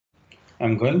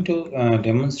I'm going to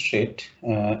demonstrate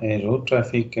a road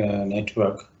traffic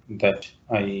network that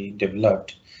I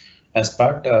developed as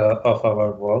part of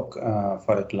our work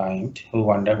for a client who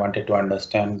wanted to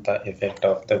understand the effect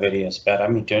of the various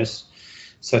parameters,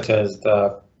 such as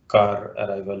the car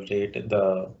arrival rate,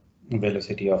 the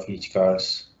velocity of each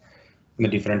cars, the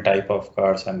different type of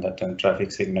cars, and the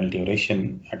traffic signal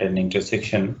duration at an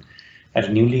intersection, at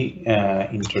a newly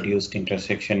introduced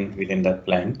intersection within that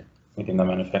plant, within the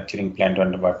manufacturing plant,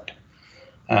 and what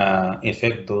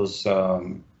effect those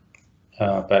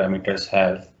parameters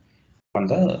have on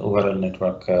the overall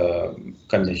network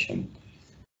congestion.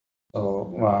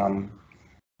 So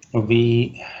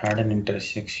we had an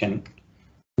intersection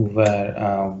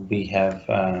where we have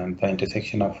the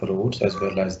intersection of roads as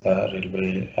well as the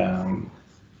railway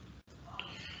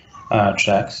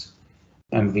tracks,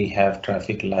 and we have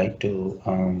traffic light to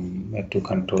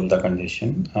control the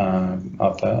congestion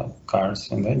of the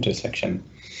cars in the intersection.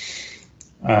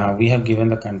 We have given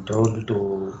the control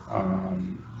to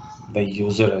the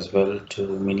user as well to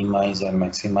minimize and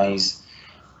maximize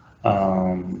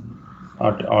or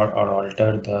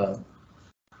alter the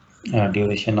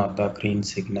duration of the green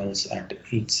signals at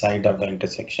each side of the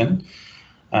intersection,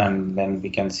 and then we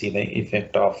can see the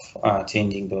effect of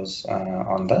changing those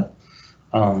on the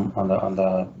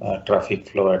traffic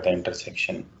flow at the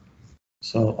intersection.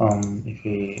 So if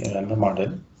we run the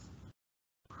model,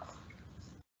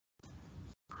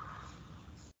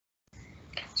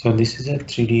 so this is a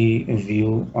 3D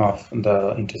view of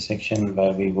the intersection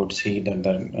where we would see that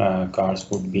the cars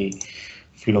would be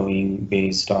flowing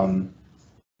based on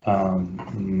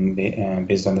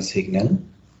the signal,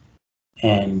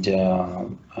 and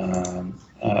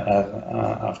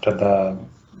after the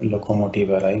locomotive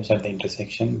arrives at the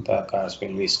intersection, the cars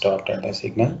will be stopped at the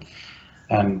signal,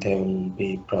 and they will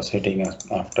be proceeding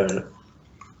after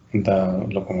the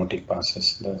locomotive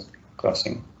passes the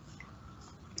crossing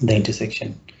the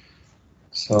intersection.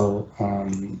 So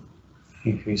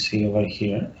if we see over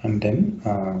here, and then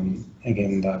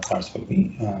again the cars will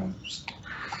be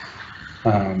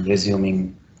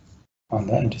resuming on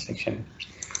the intersection.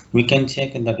 We can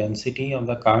check in the density of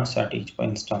the cars at each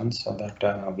instance so that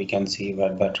we can see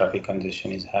where the traffic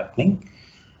congestion is happening,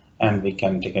 and we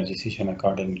can take a decision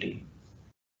accordingly.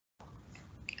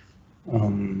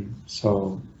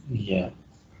 So yeah,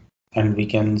 and we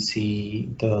can see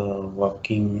the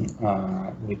working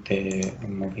with a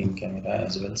moving camera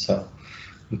as well. So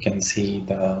we can see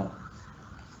the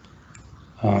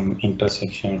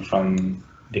intersection from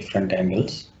different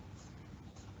angles.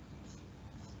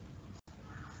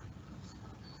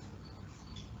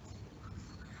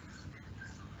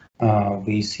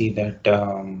 We see that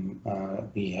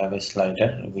we have a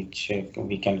slider which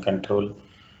we can control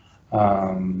for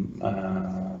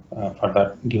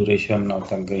the duration of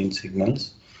the green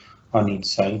signals on each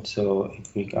side. So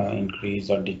if we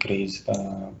increase or decrease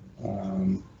the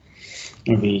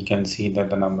we can see that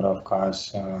the number of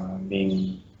cars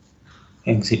being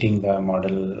exiting the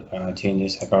model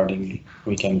changes accordingly.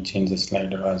 We can change the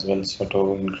slider as well, so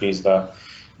to increase the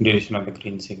duration of the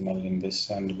green signal in this,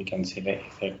 and we can see the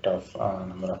effect of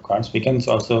number of cars. We can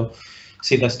also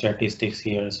see the statistics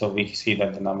here. So we see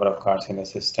that the number of cars in the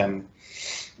system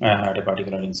at a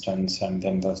particular instance, and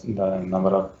then the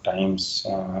number of times,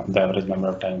 the average number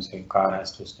of times a car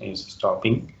is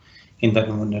stopping. In the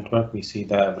network, we see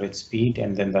the average speed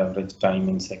and then the average time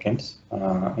in seconds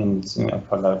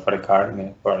for a car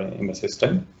in the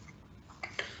system.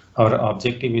 Our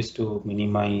objective is to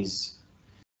minimize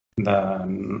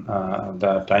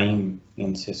the time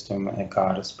in system a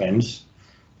car spends,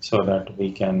 so that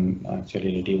we can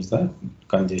actually reduce the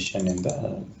congestion in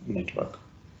the network,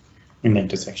 in the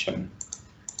intersection.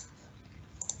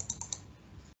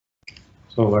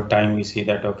 So over time we see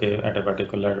that okay, at a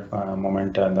particular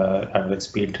moment the average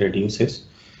speed reduces.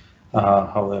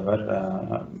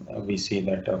 However, we see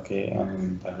that okay,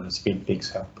 the speed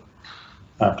picks up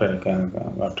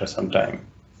after some time.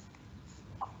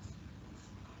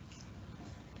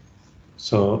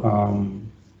 So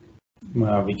we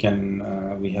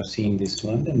have seen this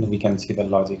one, and we can see the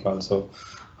logic also,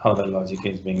 how the logic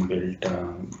is being built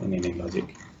in any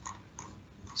logic.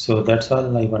 So that's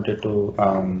all I wanted to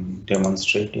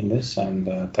demonstrate in this,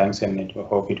 and thanks, and I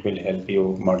hope it will help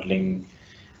you modeling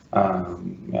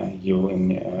you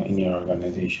in your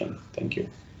organization. Thank you.